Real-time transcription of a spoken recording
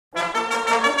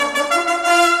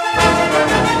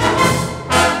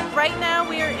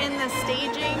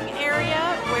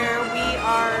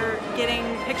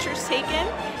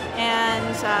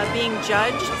being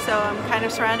judged, so I'm kind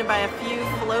of surrounded by a few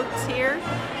floats here,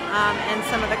 and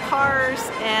some of the cars,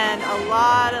 and a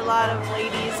lot of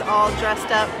ladies all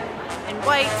dressed up in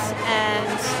white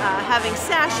and having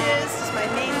sashes. This is my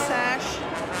Maine sash,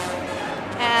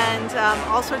 and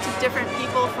all sorts of different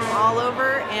people from all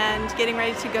over, and getting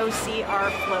ready to go see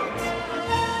our floats.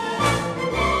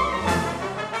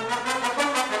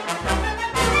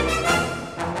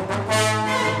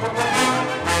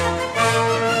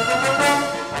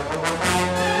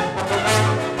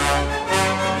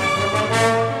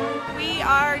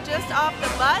 Just off the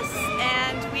bus,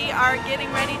 and we are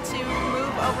getting ready to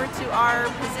move over to our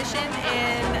position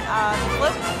in the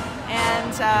float,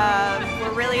 and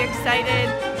we're really excited.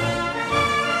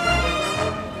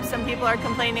 Some people are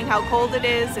complaining how cold it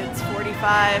is. It's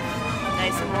 45,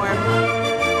 nice and warm.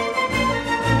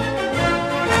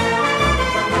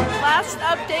 Last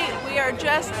update, we are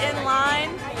just in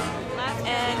line,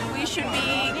 and we should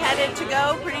be headed to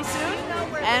go pretty soon,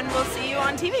 and we'll see you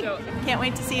on TV. Can't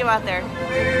wait to see you out there.